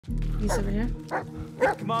He's over here.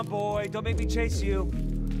 Come on, boy. Don't make me chase you.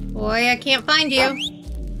 Boy, I can't find you.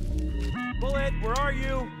 Bullet, where are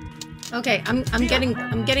you? Okay, I'm getting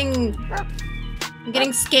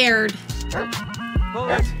scared.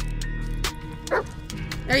 Bullet.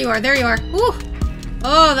 There you are, there you are. Woo!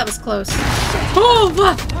 Oh, that was close. Oh,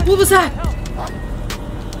 what was that?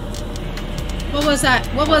 What was that?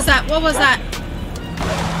 What was that? What was that?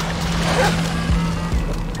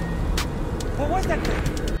 What was that thing?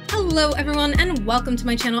 Hello everyone and welcome to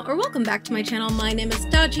my channel, or welcome back to my channel. My name is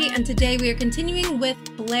Dodgy and today we are continuing with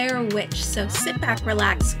Blair Witch. So sit back,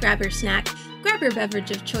 relax, grab your snack, grab your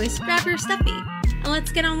beverage of choice, grab your stuffy, and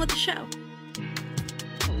let's get on with the show.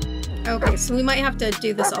 Okay, so we might have to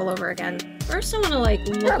do this all over again. First I want to like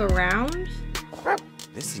look around.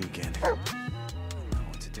 This thing again. No,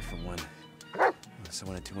 it's a different one. Unless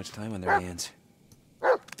someone had too much time on their hands.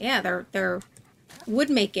 Yeah, they're wood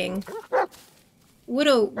making.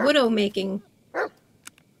 Widow making.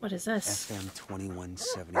 What is this? FM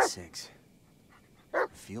 2176.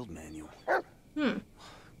 Field manual.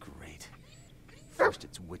 Great. First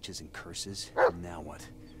it's witches and curses. Now what?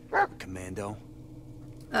 A commando?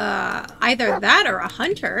 Either that or a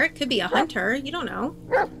hunter. It could be a hunter. You don't know.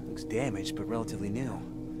 Looks damaged, but relatively new.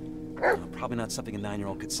 Probably not something a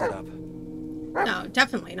 9-year-old could set up. No,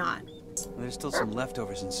 definitely not. There's still some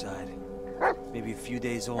leftovers inside. Maybe a few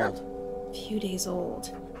days old. Few days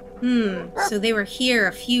old. So they were here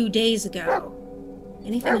a few days ago.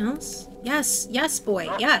 Anything else? Yes, yes, boy,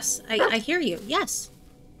 yes. I hear you, yes.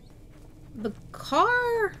 The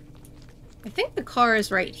car... I think the car is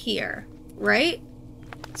right here, right?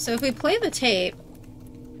 So if we play the tape,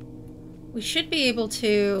 we should be able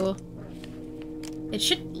to... It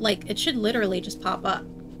should literally just pop up,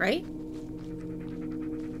 right?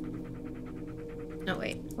 No,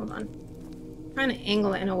 wait, hold on. I'm trying to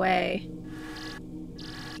angle it in a way.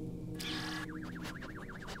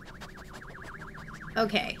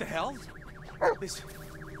 Okay. What the hell? This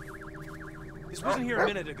wasn't here a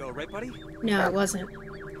minute ago, right, buddy? No, it wasn't.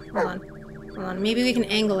 Hold on. Hold on. Maybe we can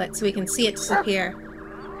angle it so we can see it disappear.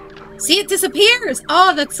 See, it disappears!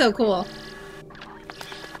 Oh, that's so cool.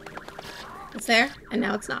 It's there, and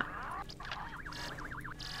now it's not.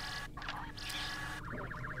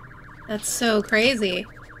 That's so crazy.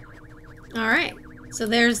 Alright. So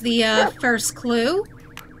there's the first clue.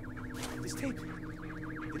 This tape.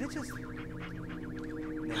 Did it just...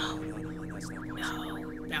 No, that's not possible.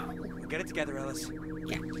 No. Get it together, Ellis.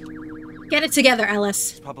 Yeah. Get it together,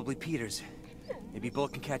 Ellis. It's probably Peter's. Maybe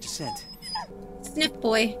Bullet can catch a scent. Sniff,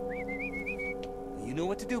 boy. You know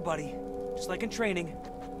what to do, buddy. Just like in training.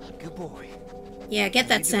 Good boy. Yeah, get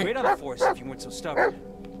that scent. You'd be great on the force if you weren't so stubborn.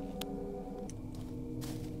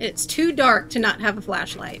 It's too dark to not have a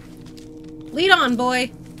flashlight. Lead on,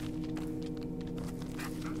 boy.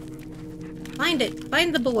 Find it.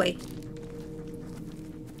 Find the boy.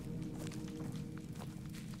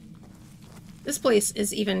 This place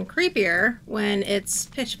is even creepier when it's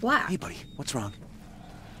pitch black. Hey, buddy. What's wrong?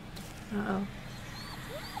 Uh-oh.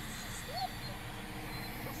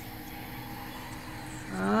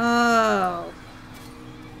 Oh.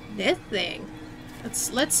 This thing.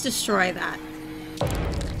 Let's destroy that.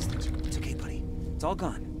 It's okay, buddy. It's all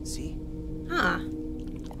gone. See? Huh.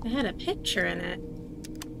 It had a picture in it.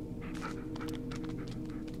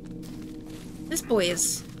 This boy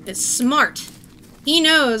is smart. He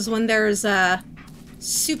knows when there's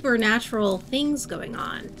supernatural things going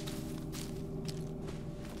on.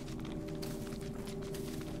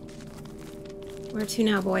 Where to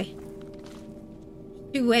now, boy?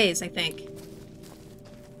 2 ways, I think.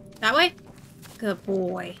 That way? Good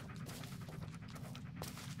boy.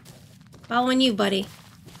 Following you, buddy.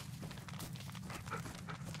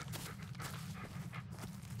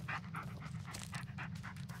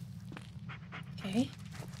 Okay.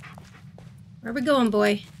 Where are we going,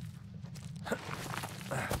 boy?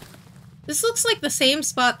 This looks like the same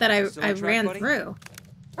spot that I ran through.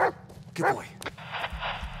 Good boy.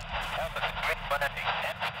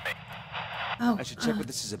 Oh, I should check what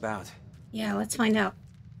this is about. Yeah, let's find out.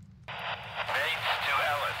 Base to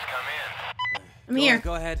Ellis, come in. I'm here.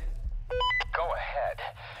 Go ahead. Go ahead.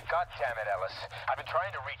 God damn it, Ellis. I've been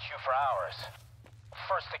trying to reach you for hours.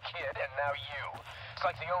 First the kid, and now you. It's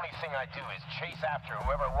like the only thing I do is chase after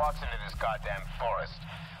whoever walks into this goddamn forest.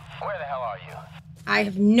 Where the hell are you? I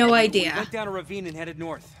have no idea. We went down a ravine and headed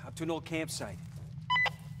north, up to an old campsite.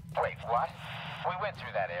 Wait, what? We went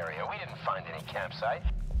through that area. We didn't find any campsite.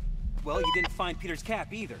 Well, you didn't find Peter's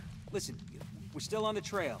cap either. Listen, we're still on the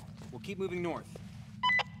trail. We'll keep moving north.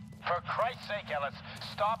 For Christ's sake, Ellis,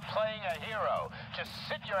 stop playing a hero. Just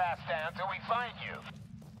sit your ass down till we find you.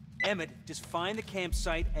 Emmett, just find the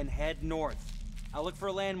campsite and head north. I'll look for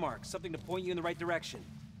a landmark, something to point you in the right direction.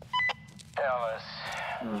 Ellis.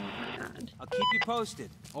 Oh my god. I'll keep you posted.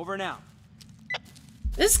 Over and out.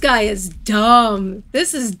 This guy is dumb.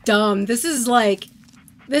 This is dumb. This is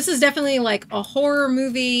definitely like a horror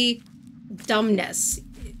movie dumbness.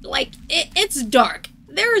 Like, it's dark.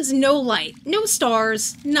 There is no light, no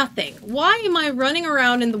stars, nothing. Why am I running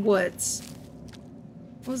around in the woods?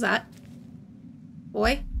 What was that?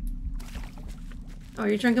 Boy? Oh,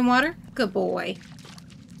 you're drinking water? Good boy.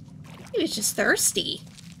 He was just thirsty.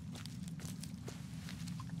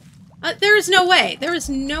 There is no way. There is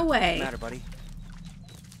no way. What's the matter, buddy?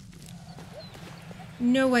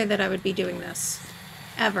 No way that I would be doing this.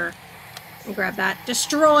 Ever. I'll grab that.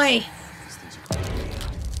 Destroy! These things are clearly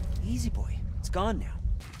out. Easy, boy. It's gone now.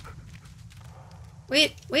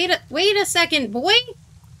 Wait a second, boy!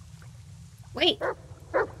 Wait.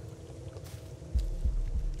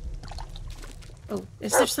 Oh,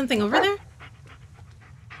 is there something over there?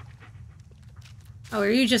 Oh,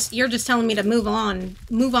 you're just telling me to move on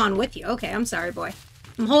with you. Okay, I'm sorry, boy.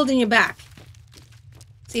 I'm holding you back.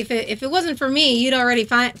 See, if it wasn't for me, you'd already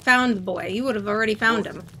found the boy. You would have already found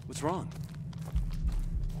him. What's wrong?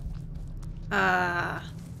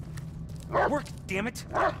 Work, damn it!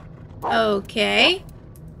 Okay.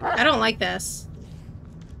 I don't like this.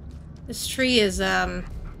 This tree is, goopy.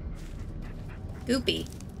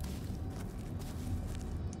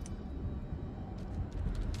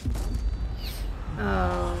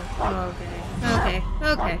 Oh, okay.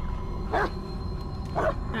 Okay.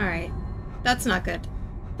 Alright. That's not good.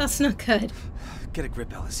 That's not good. Get a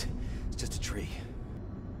grip, Ellis. It's just a tree.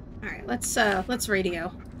 Alright, let's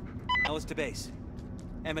radio. Ellis to base.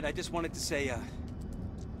 Emmett, I just wanted to say, yeah,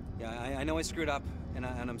 I know I screwed up, and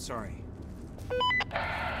I'm sorry.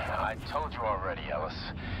 I told you already, Ellis.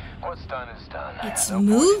 What's done is done. It's no point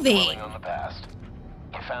moving. dwelling on the past.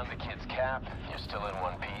 You found the kid's cap. You're still in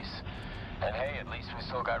one piece. And hey, at least we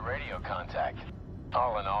still got radio contact.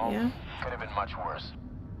 All in all, Yeah. could have been much worse.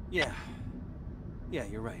 Yeah. Yeah,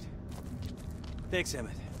 you're right. Thanks,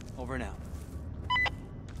 Emmett. Over and out.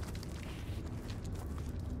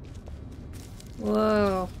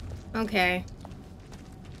 Whoa. Okay.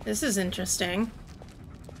 This is interesting.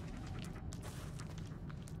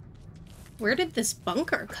 Where did this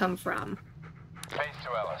bunker come from? Base to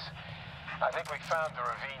Ellis. I think we found the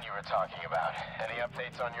ravine you were talking about. Any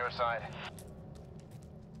updates on your side?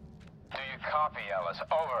 Do you copy, Ellis?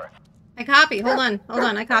 Over. I copy. Hold on.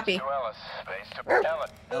 I copy. To Ellis. Base to Ellis.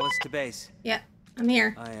 Ellis to base. Yeah, I'm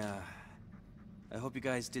here. I hope you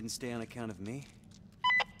guys didn't stay on account of me.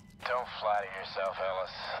 Don't flatter yourself,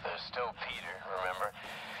 Ellis. There's still Peter, remember?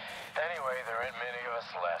 Anyway, there ain't many of us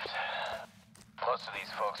left. Most of these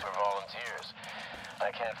folks were volunteers.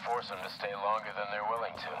 I can't force them to stay longer than they're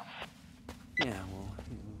willing to. Yeah, well,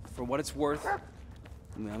 for what it's worth,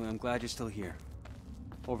 I'm glad you're still here.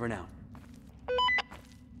 Over and out.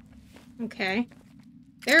 Okay.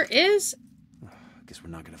 There is... Guess we're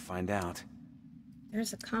not gonna find out.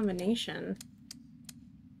 There's a combination.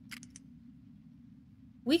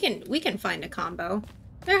 We can find a combo.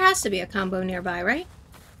 There has to be a combo nearby, right?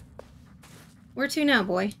 Where to now,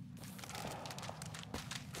 boy?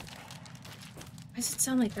 Why does it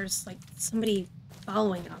sound like there's, like, somebody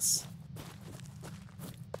following us?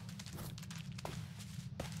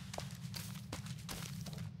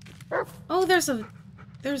 Oh, there's a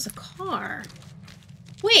car.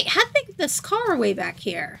 Wait, how'd they get this car way back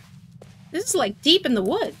here? This is, like, deep in the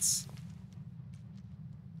woods.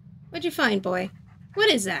 What'd you find, boy? What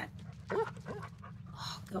is that?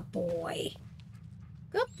 Oh, good boy.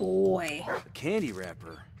 Good boy. A candy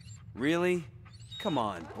wrapper? Really? Come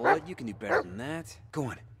on, Bullet, you can do better than that. Go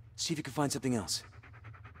on, see if you can find something else.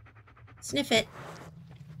 Sniff it.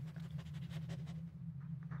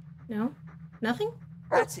 No? Nothing?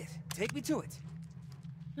 That's it. Take me to it.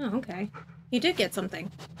 Oh, okay. You did get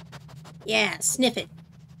something. Yeah, sniff it.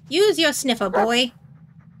 Use your sniffer, boy.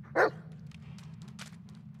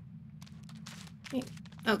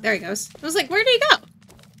 Oh, there he goes. I was like, where did he go?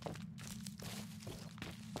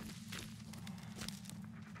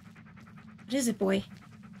 What is it, boy?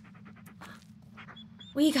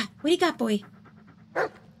 What do you got? What do you got, boy?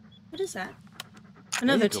 What is that?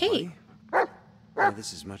 Another There you go, tape. buddy. Yeah,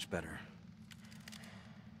 this is much better.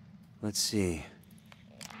 Let's see.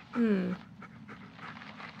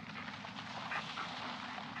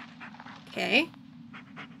 Okay.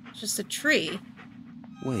 It's just a tree.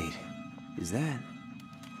 Wait, is that?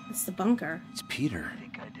 It's the bunker. It's Peter. I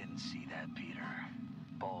think I didn't see that, Peter.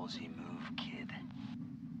 Ballsy move, kid.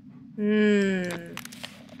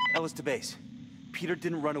 Ellis to base. Peter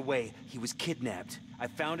didn't run away. He was kidnapped. I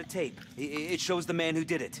found a tape. It shows the man who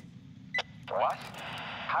did it. What?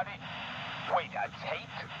 How did... Wait, a tape?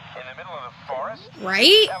 In the middle of the forest?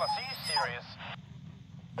 Right? Ellis, are you serious?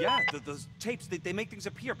 Yeah, those tapes, they make things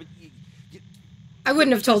appear, but... I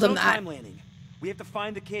wouldn't have told There's him no that. time landing. We have to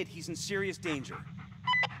find the kid. He's in serious danger.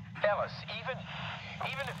 Ellis, even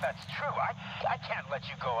if that's true, I can't let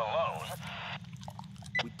you go alone.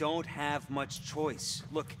 We don't have much choice.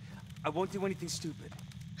 Look, I won't do anything stupid.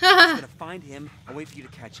 Haha. I'm gonna find him and wait for you to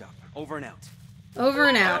catch up. Over and out. Over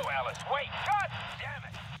and out. No, Ellis, wait! God damn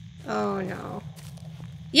it! Oh no.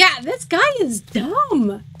 Yeah, this guy is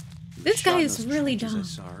dumb. This guy is really dumb. I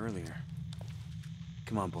saw earlier.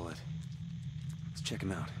 Come on, Bullet. Let's check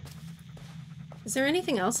him out. Is there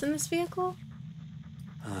anything else in this vehicle?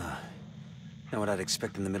 Not what I'd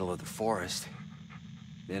expect in the middle of the forest.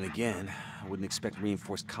 Then again, I wouldn't expect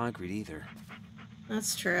reinforced concrete either.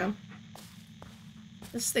 That's true.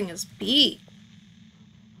 This thing is beat.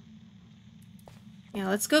 Yeah,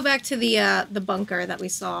 let's go back to the bunker that we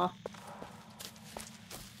saw.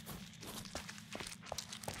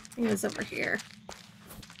 I think it was over here.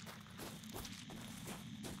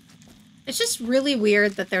 It's just really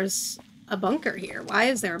weird that there's a bunker here. Why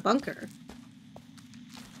is there a bunker?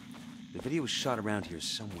 The video was shot around here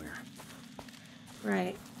somewhere.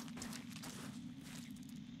 Right.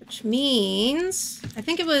 Which means... I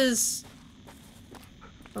think it was...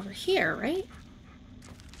 over here, right?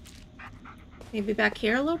 Maybe back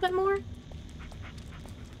here a little bit more?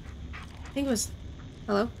 I think it was...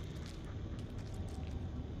 Hello?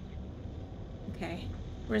 Okay.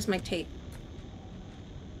 Where's my tape?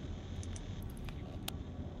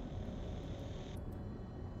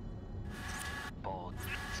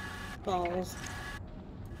 Balls.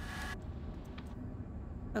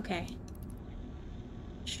 Okay.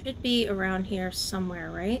 Should be around here somewhere,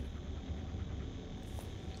 right?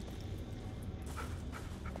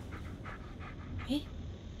 Okay.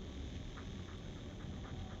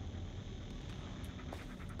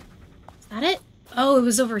 Is that it? Oh, it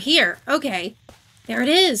was over here. Okay. There it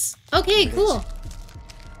is. Okay, cool.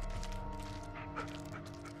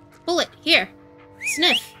 Bullet, here.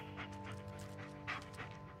 Sniff.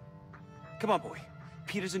 Come on, boy.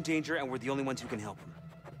 Peter's in danger, and we're the only ones who can help him.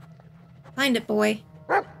 Find it, boy.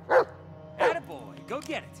 Attaboy, go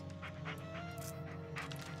get it.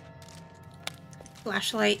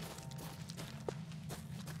 Flashlight.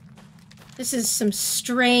 This is some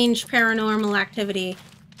strange paranormal activity.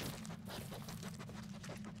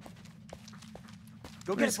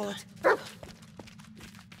 Go get it, Bullet.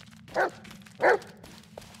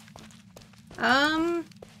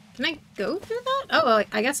 Can I go through that? Oh, well,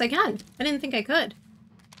 I guess I can. I didn't think I could.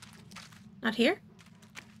 Not here?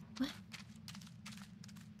 What?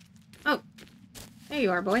 Oh. There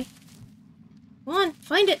you are, boy. Come on,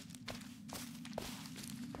 find it.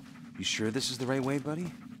 You sure this is the right way,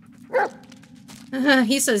 buddy?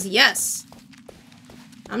 He says yes.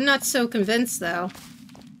 I'm not so convinced, though.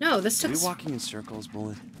 No, this Are took we walking in circles,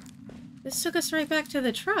 Bullet? This took us right back to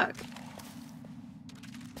the truck.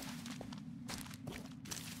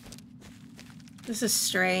 This is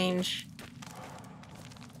strange.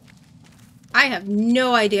 I have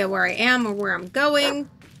no idea where I am or where I'm going.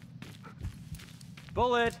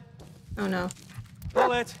 Bullet! Oh no.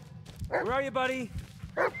 Bullet! Where are you, buddy?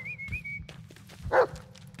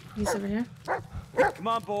 He's over here. Come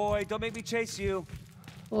on, boy. Don't make me chase you.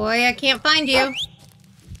 Boy, I can't find you.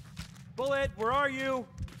 Bullet, where are you?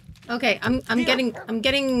 Okay, I'm getting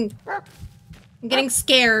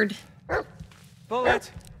scared.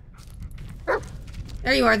 Bullet!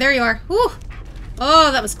 There you are, there you are. Whew.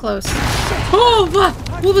 Oh, that was close. Oh,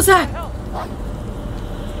 what was that?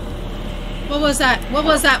 What was that? What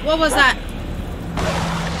was that? What was that?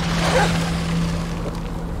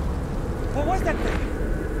 What was that thing?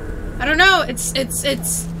 I don't know. It's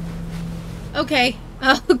okay.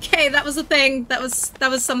 Okay, that was a thing. That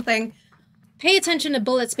was something. Pay attention to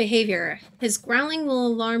Bullet's behavior. His growling will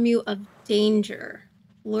alarm you of danger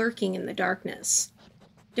lurking in the darkness.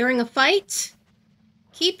 During a fight,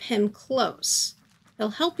 keep him close.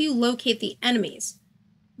 He'll help you locate the enemies.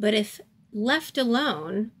 But if left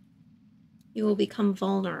alone, you will become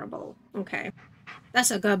vulnerable. Okay.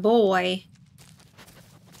 That's a good boy.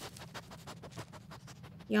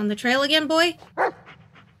 You on the trail again, boy?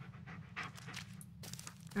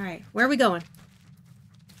 Alright, where are we going?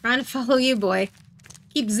 Trying to follow you, boy.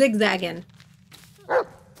 Keep zigzagging. What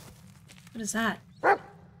is that?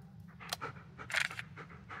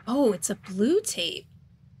 Oh, it's a blue tape.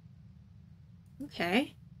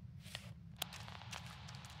 Okay.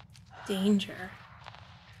 Danger.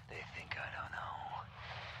 They think I don't know,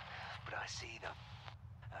 but I see the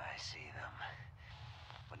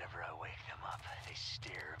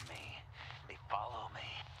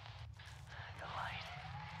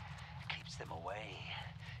them away.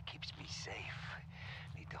 Keeps me safe.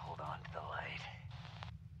 Need to hold on to the light.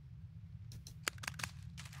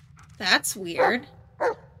 That's weird.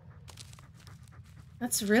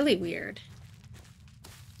 That's really weird.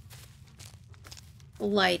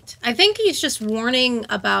 Light. I think he's just warning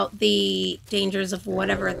about the dangers of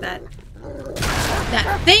whatever that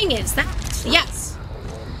thing is. That, yes.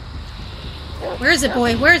 Where is it,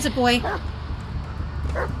 boy? Where is it, boy?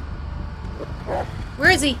 Where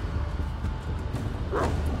is he?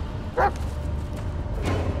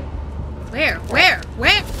 Where?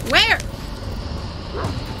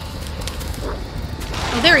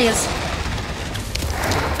 Oh, there he is.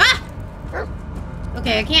 Ah!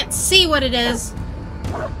 Okay, I can't see what it is.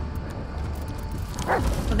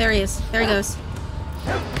 Oh, there he is. There he goes.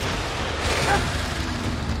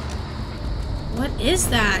 What is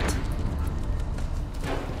that?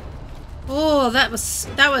 Oh, that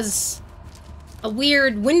was a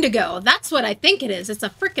weird Wendigo. That's what I think it is. It's a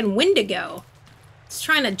freaking Wendigo. It's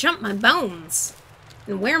trying to jump my bones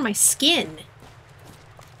and wear my skin.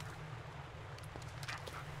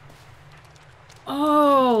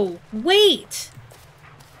 Oh, wait.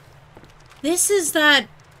 This is that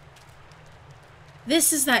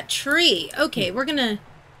tree. Okay, we're gonna...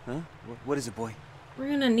 Huh? What is it, boy? We're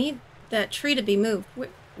gonna need that tree to be moved.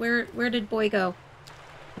 Where did boy go?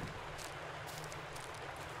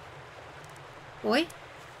 Boy?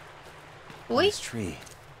 Boy? This tree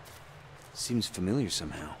seems familiar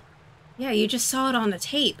somehow. Yeah, you just saw it on the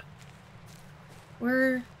tape.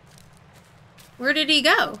 Where did he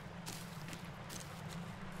go?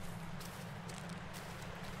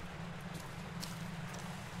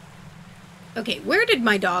 Okay, where did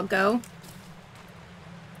my dog go?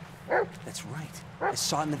 That's right. I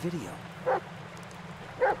saw it in the video.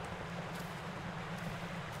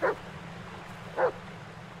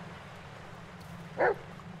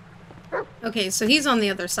 Okay, so he's on the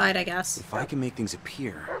other side, I guess. If I can make things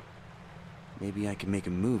appear, maybe I can make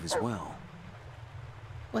him move as well.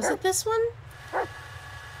 Was it this one?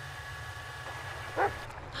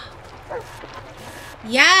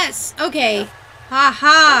 Yes! Okay.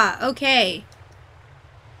 Haha! Okay.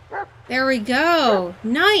 There we go.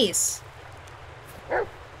 Nice!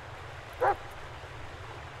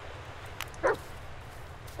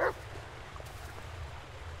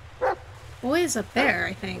 Boy is up there,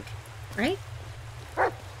 I think. Right?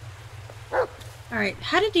 Alright,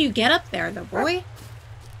 how did you get up there, though, boy?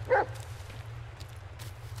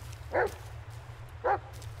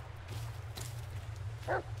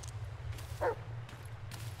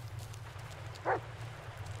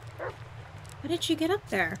 How did you get up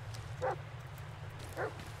there?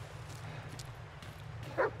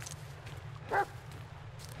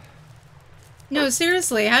 No,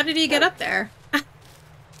 seriously, how did he get up there?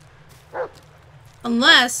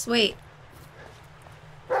 Unless, wait.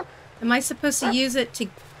 Am I supposed to use it to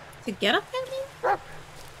get up there?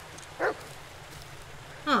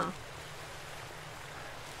 Huh.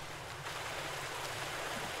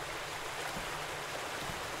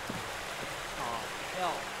 Oh,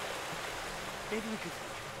 hell. Maybe we could...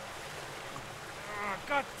 Ah,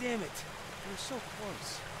 God damn it. We were so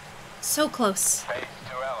close. So close. Phase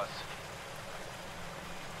to Ellis.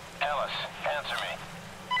 Ellis, answer me.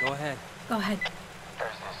 Go ahead. Go ahead.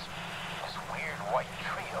 There's this weird white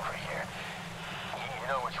tree over here. You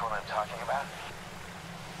know which one I'm talking about?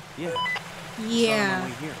 Yeah. Yeah. Saw him on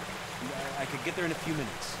the way here. I could get there in a few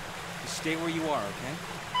minutes. Just stay where you are, okay?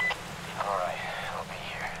 All right, I'll be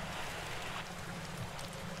here.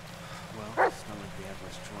 Well, it's not like we have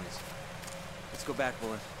much choice. Let's go back,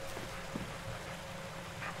 Bullet.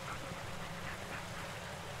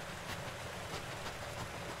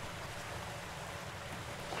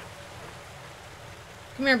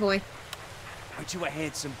 Come here, boy. Aren't you a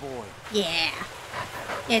handsome boy? Yeah.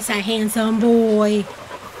 It's a handsome boy.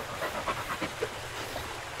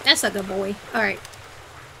 That's a good boy. Alright.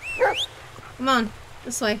 Come on.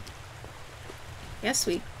 This way.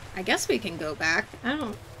 I guess we can go back. I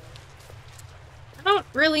don't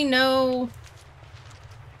really know.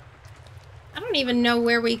 I don't even know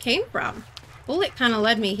where we came from. Bullet kind of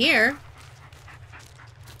led me here.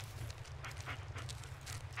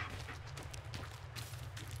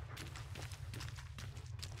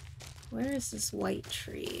 Where is this white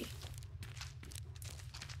tree?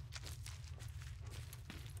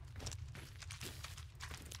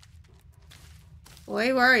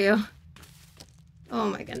 Boy, where are you? Oh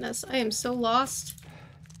my goodness, I am so lost.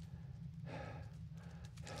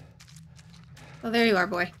 Oh, there you are,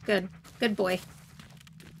 boy. Good. Good boy.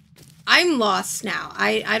 I'm lost now.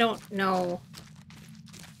 I don't know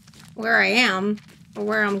where I am or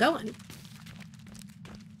where I'm going.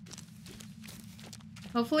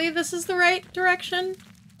 Hopefully this is the right direction.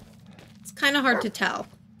 It's kind of hard to tell.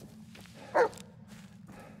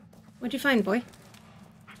 What'd you find, boy?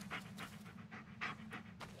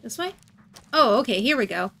 This way? Oh, okay, here we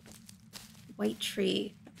go. White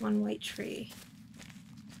tree. One white tree.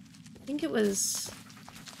 I think it was...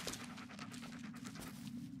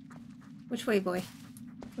 Which way, boy?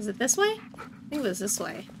 Was it this way? I think it was this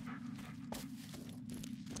way.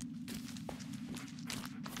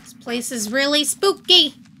 This place is really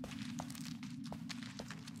spooky!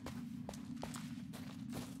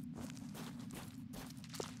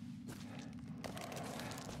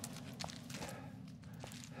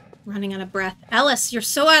 Running out of breath. Ellis, you're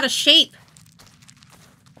so out of shape!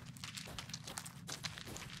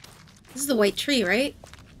 This is the white tree, right?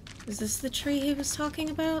 Is this the tree he was talking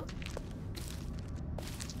about?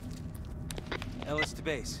 Ellis to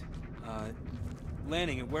base.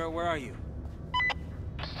 Landing, where are you?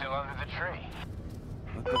 Still under the tree.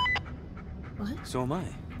 What the? What? So am I.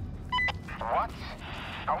 What?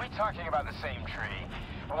 Are we talking about the same tree?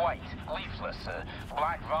 White, leafless,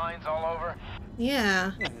 black vines all over?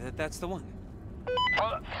 Yeah. Yeah, that's the one.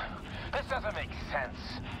 Well, this doesn't make sense.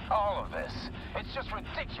 All of this. It's just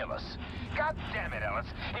ridiculous. God damn it, Ellis.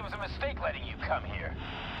 It was a mistake letting you come here.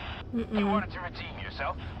 You wanted to redeem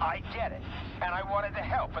yourself. I get it. And I wanted to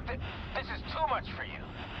help, but this is too much for you.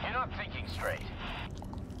 You're not thinking straight.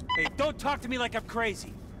 Hey, don't talk to me like I'm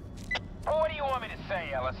crazy. Well, what do you want me to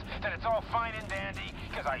say, Ellis? That it's all fine and dandy?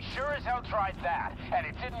 Because I sure as hell tried that, and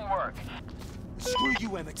it didn't work. Screw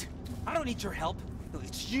you, Emmett. I don't need your help.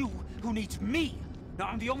 It's you who needs me. Now,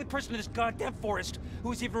 I'm the only person in this goddamn forest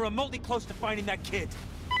who is even remotely close to finding that kid.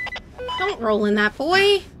 Don't roll in that,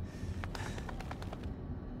 boy!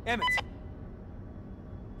 Emmett.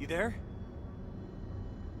 You there?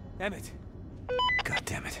 Emmett. God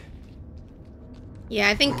damn it. Yeah,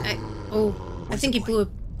 I think I think you blew it.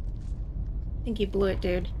 I think you blew it,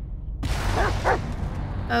 dude.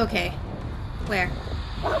 Okay. Where?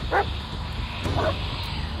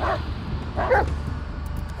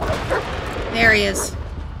 There he is.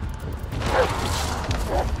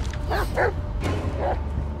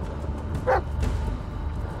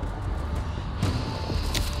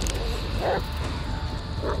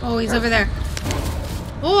 Oh, he's over there.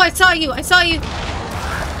 Oh, I saw you! I saw you!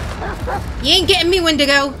 You ain't getting me,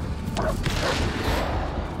 Wendigo!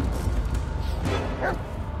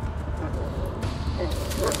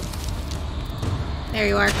 There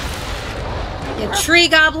you are. You tree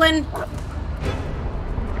goblin!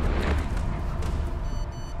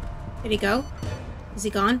 Did he go? Is he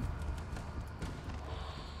gone?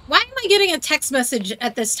 Why am I getting a text message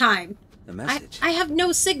at this time? A message? I have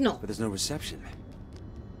no signal. But there's no reception.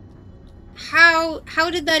 How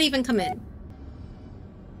did that even come in?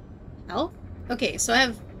 Hell? Okay, so I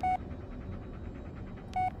have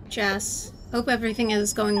Jess. Hope everything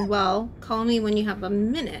is going well. Call me when you have a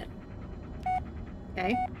minute.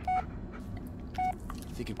 Okay.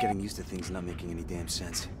 I think I'm getting used to things not making any damn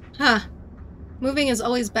sense. Huh. Moving is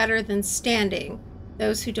always better than standing.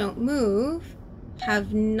 Those who don't move have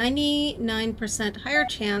 99% higher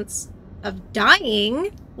chance of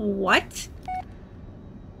dying. What?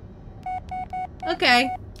 Okay.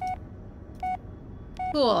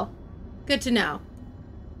 Cool. Good to know.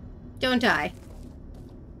 Don't die.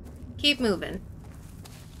 Keep moving.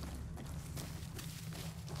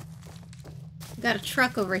 Got a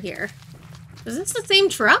truck over here. Is this the same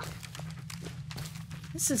truck?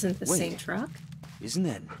 This isn't the same truck. Isn't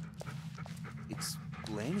that... It's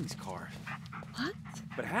Lanning's car. What?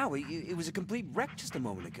 But how? It was a complete wreck just a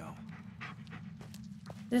moment ago.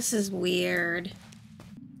 This is weird.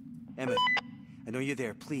 Emmett, I know you're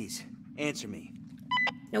there. Please, answer me.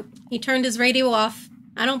 Nope. He turned his radio off.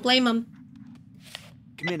 I don't blame him.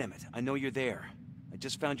 Come in, Emmett. I know you're there. I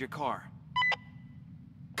just found your car.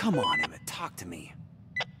 Come on, Emmett. Talk to me.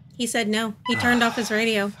 He said no. He turned off his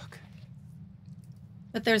radio. Fuck.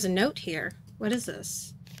 But there's a note here. What is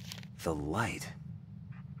this? The light.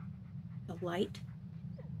 The light?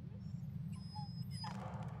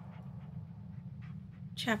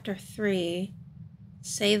 Chapter 3.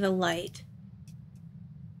 Say the light.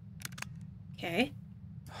 Okay.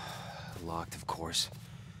 Locked, of course.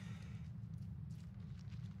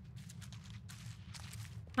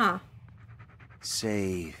 Huh.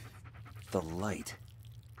 Say the light.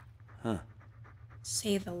 Huh.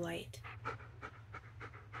 Say the light.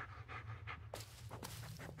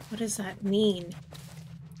 What does that mean?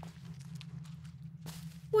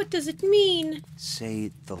 What does it mean?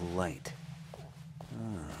 Say the light.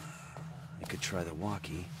 I could try the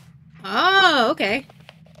walkie. Oh, okay.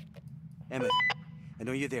 Emmett, I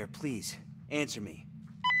know you're there. Please, answer me.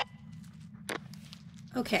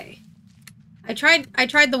 Okay. I tried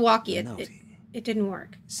the walkie. It didn't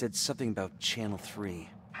work. Said something about Channel 3.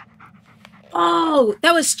 Oh,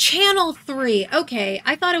 that was Channel 3. Okay,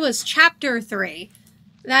 I thought it was Chapter 3.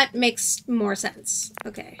 That makes more sense.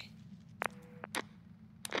 Okay.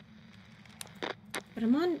 But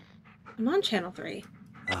I'm on Channel 3.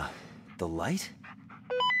 The light?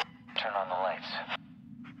 Turn on the lights.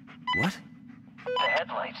 What? The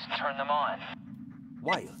headlights, turn them on.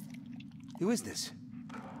 Why? Who is this?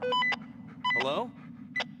 Hello?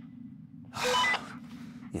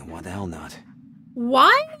 Yeah, why the hell not?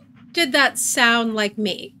 Why did that sound like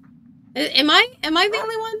me? Am I the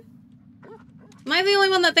only one? Am I the only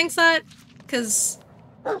one that thinks that? Because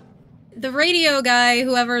the radio guy,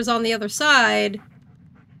 whoever is on the other side,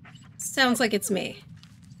 sounds like it's me.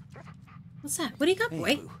 What's that? What do you got,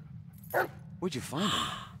 boy? Blue. Where'd you find them?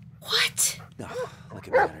 What? No, like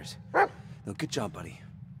it matters. No, good job, buddy.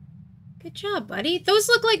 Good job, buddy. Those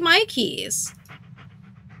look like my keys.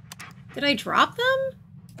 Did I drop them?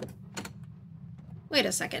 Wait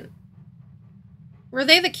a second. Were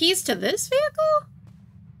they the keys to this vehicle?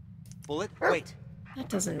 Bullet, wait. That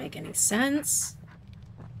doesn't make any sense.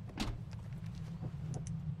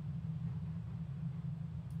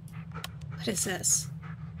 What is this?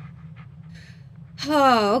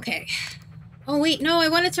 Oh, okay. Oh, wait, no, I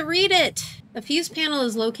wanted to read it. The fuse panel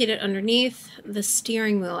is located underneath the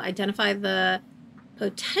steering wheel. Identify the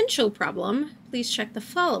potential problem. Please check the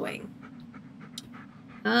following.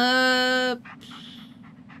 I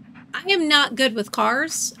am not good with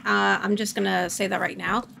cars. I'm just gonna say that right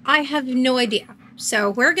now. I have no idea.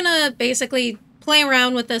 So we're gonna basically play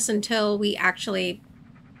around with this until we actually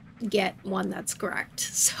get one that's correct.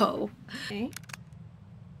 So, okay.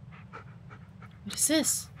 What is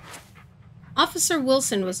this? Officer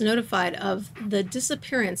Wilson was notified of the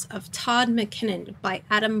disappearance of Todd McKinnon by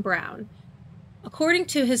Adam Brown. According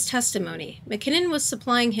to his testimony, McKinnon was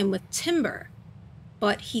supplying him with timber,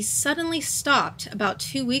 but he suddenly stopped about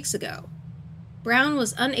 2 weeks ago. Brown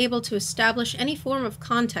was unable to establish any form of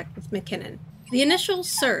contact with McKinnon. The initial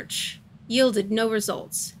search yielded no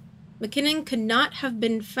results. McKinnon could not have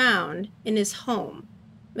been found in his home.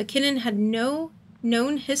 McKinnon had no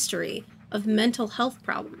known history of mental health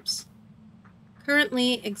problems.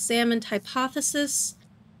 Currently examined hypothesis,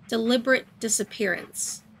 deliberate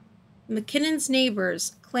disappearance. McKinnon's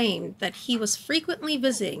neighbors claimed that he was frequently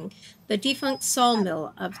visiting the defunct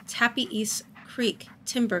sawmill of Tappy East Creek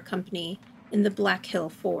Timber Company in the Black Hill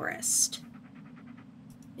Forest.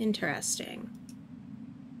 Interesting.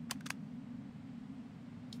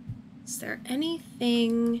 Is there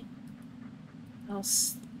anything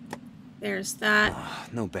else? There's that.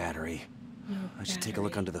 No battery. No I should take a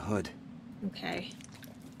look under the hood. Okay.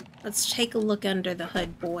 Let's take a look under the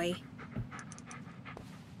hood, boy.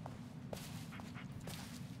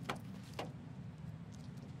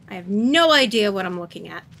 I have no idea what I'm looking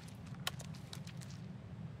at.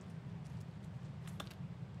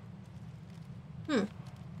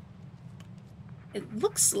 It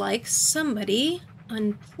looks like somebody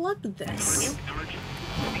unplugged this.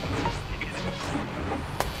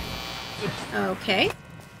 Okay.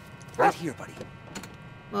 Right here, buddy.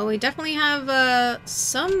 Well, we definitely have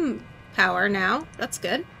some power now. That's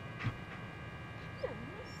good.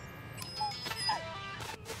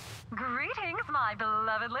 Greetings, my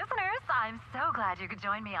beloved listeners. I'm so glad you could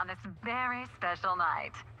join me on this very special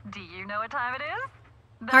night. Do you know what time it is?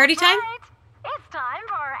 That's Party time? Right. It's time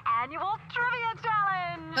for our annual trivia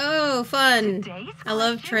challenge. Oh, fun. Today's I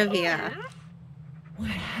love question trivia. is,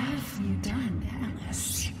 What have you done,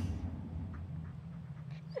 Alice?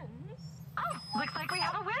 oh, looks like we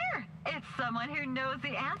have a winner. It's someone who knows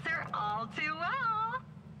the answer all too well.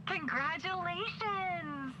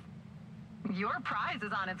 Congratulations. Your prize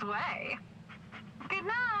is on its way. Good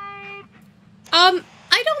night.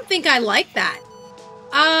 I don't think I like that.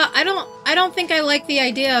 I don't think I like the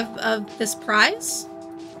idea of this prize.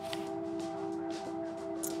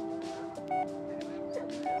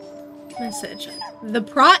 Message. The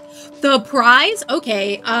prize?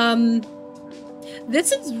 Okay,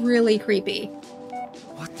 this is really creepy.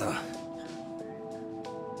 What the?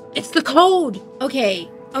 It's the code! Okay,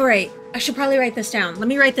 alright. I should probably write this down. Let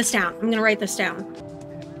me write this down. I'm gonna write this down.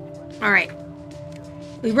 Alright.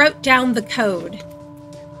 We wrote down the code.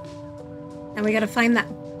 Now we gotta find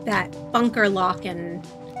that bunker lock and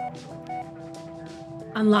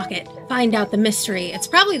unlock it. Find out the mystery. It's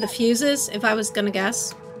probably the fuses, if I was gonna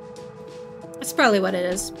guess. That's probably what it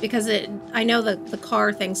is, because I know that the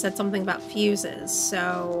car thing said something about fuses,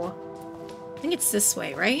 so I think it's this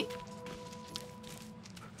way, right?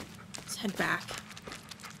 Let's head back.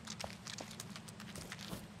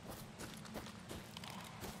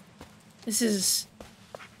 This is...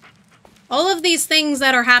 All of these things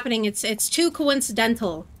that are happening, it's too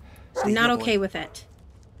coincidental. I'm not okay with it.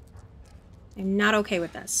 I'm not okay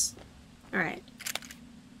with this. Alright.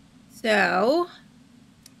 So...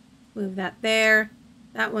 Move that there.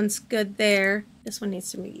 That one's good there. This one needs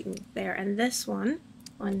to be moved there. And this one.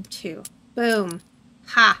 1, 2. Boom.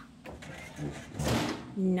 Ha!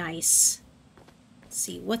 Nice. Let's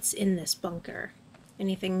see, what's in this bunker?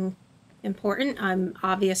 Anything important? I'm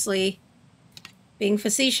obviously being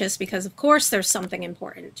facetious because of course there's something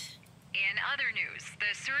important. In other news,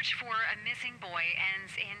 the search for a missing boy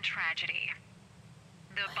ends in tragedy.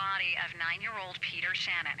 The body of 9-year-old Peter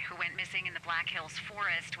Shannon, who went missing in the Black Hills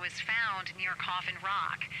forest, was found near Coffin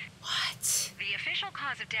Rock. What? The official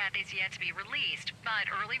cause of death is yet to be released, but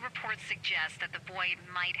early reports suggest that the boy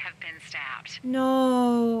might have been stabbed.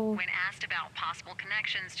 No. When asked about possible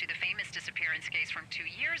connections to the famous disappearance case from 2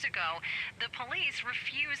 years ago, the police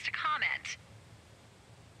refused to comment.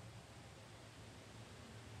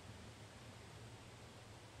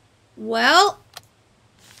 Well,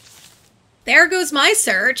 there goes my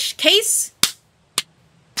search. Case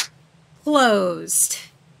closed.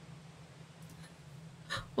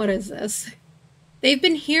 What is this? They've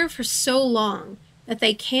been here for so long that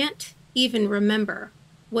they can't even remember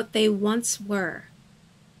what they once were.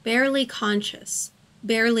 Barely conscious,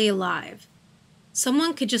 barely alive.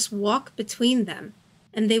 Someone could just walk between them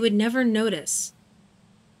and they would never notice.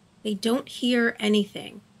 They don't hear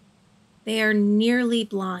anything. They are nearly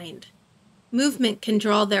blind. Movement can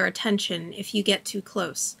draw their attention if you get too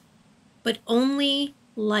close, but only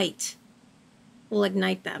light will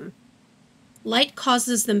ignite them. Light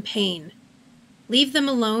causes them pain. Leave them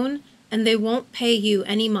alone and they won't pay you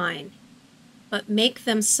any mind, but make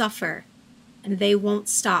them suffer and they won't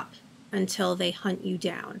stop until they hunt you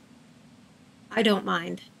down. I don't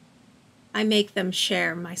mind. I make them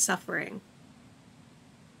share my suffering.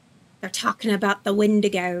 They're talking about the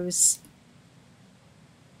Wendigos.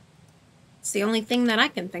 It's the only thing that I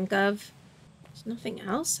can think of. There's nothing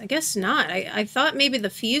else? I guess not. I thought maybe the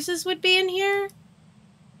fuses would be in here.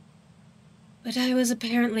 But I was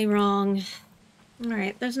apparently wrong.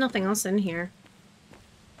 Alright, there's nothing else in here.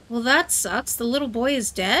 Well, that sucks. The little boy is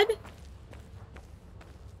dead?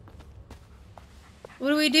 What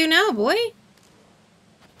do we do now, boy?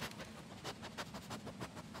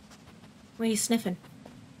 What are you sniffing?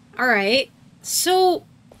 Alright, so...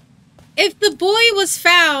 if the boy was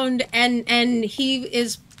found and he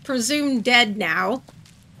is presumed dead now,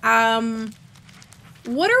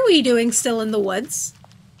 what are we doing still in the woods?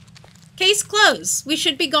 Case closed. We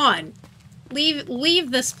should be gone.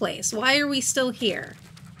 Leave this place. Why are we still here?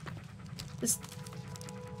 This...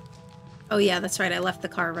 Oh yeah, that's right. I left the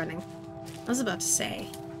car running. I was about to say.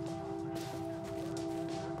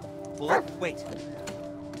 Wait.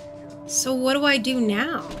 So what do I do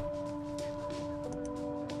now?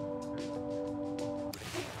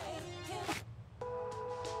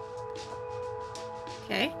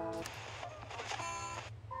 Okay.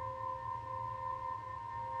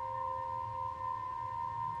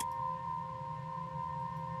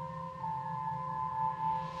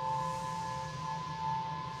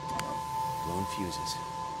 Blown fuses.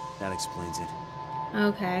 That explains it.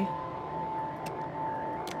 Okay.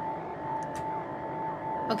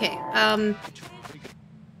 Okay, no.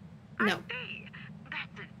 I see.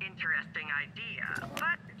 That's an interesting idea.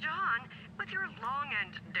 But, John, with your long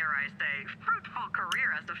and, dare I say, fruitful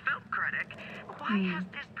career as a film critic, why has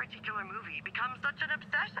this particular movie become such an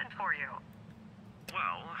obsession for you?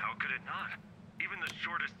 Well, how could it not? Even the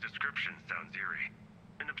shortest description sounds eerie.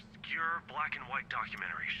 An obscure black and white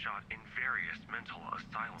documentary shot in various mental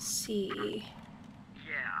asylums. See.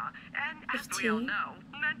 Yeah, and as we all know,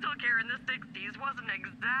 mental care in the 60s wasn't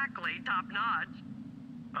exactly top-notch.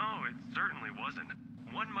 Oh, it certainly wasn't.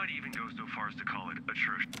 One might even go so far as to call it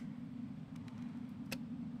atrocious.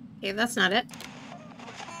 Okay, that's not it.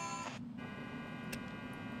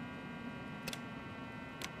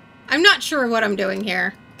 I'm not sure what I'm doing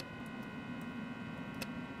here.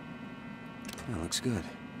 That looks good.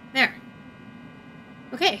 There.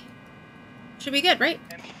 Okay. Should be good, right?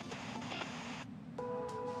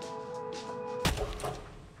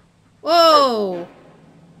 Whoa!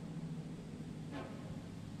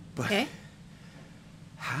 But Okay.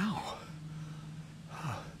 how?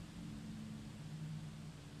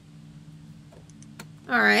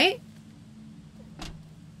 Alright.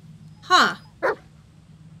 Huh.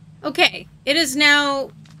 Okay. It is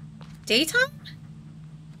now daytime?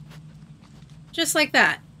 Just like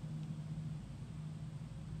that.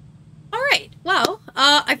 Alright. Well,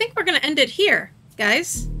 I think we're gonna end it here,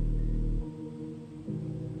 guys.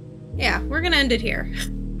 Yeah, we're gonna end it here.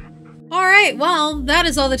 Alright, well, that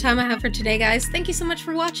is all the time I have for today, guys. Thank you so much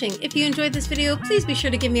for watching. If you enjoyed this video, please be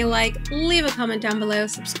sure to give me a like, leave a comment down below,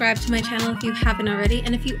 subscribe to my channel if you haven't already,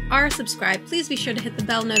 and if you are subscribed, please be sure to hit the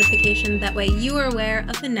bell notification, that way you are aware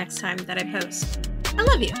of the next time that I post. I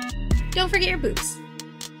love you. Don't forget your boots.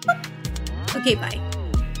 Okay, bye.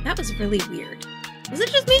 That was really weird. Was it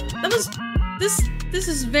just me? This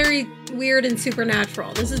is very weird and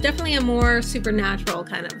supernatural. This is definitely a more supernatural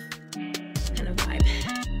kind of vibe.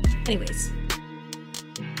 Anyways.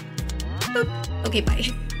 Boop. Okay, bye.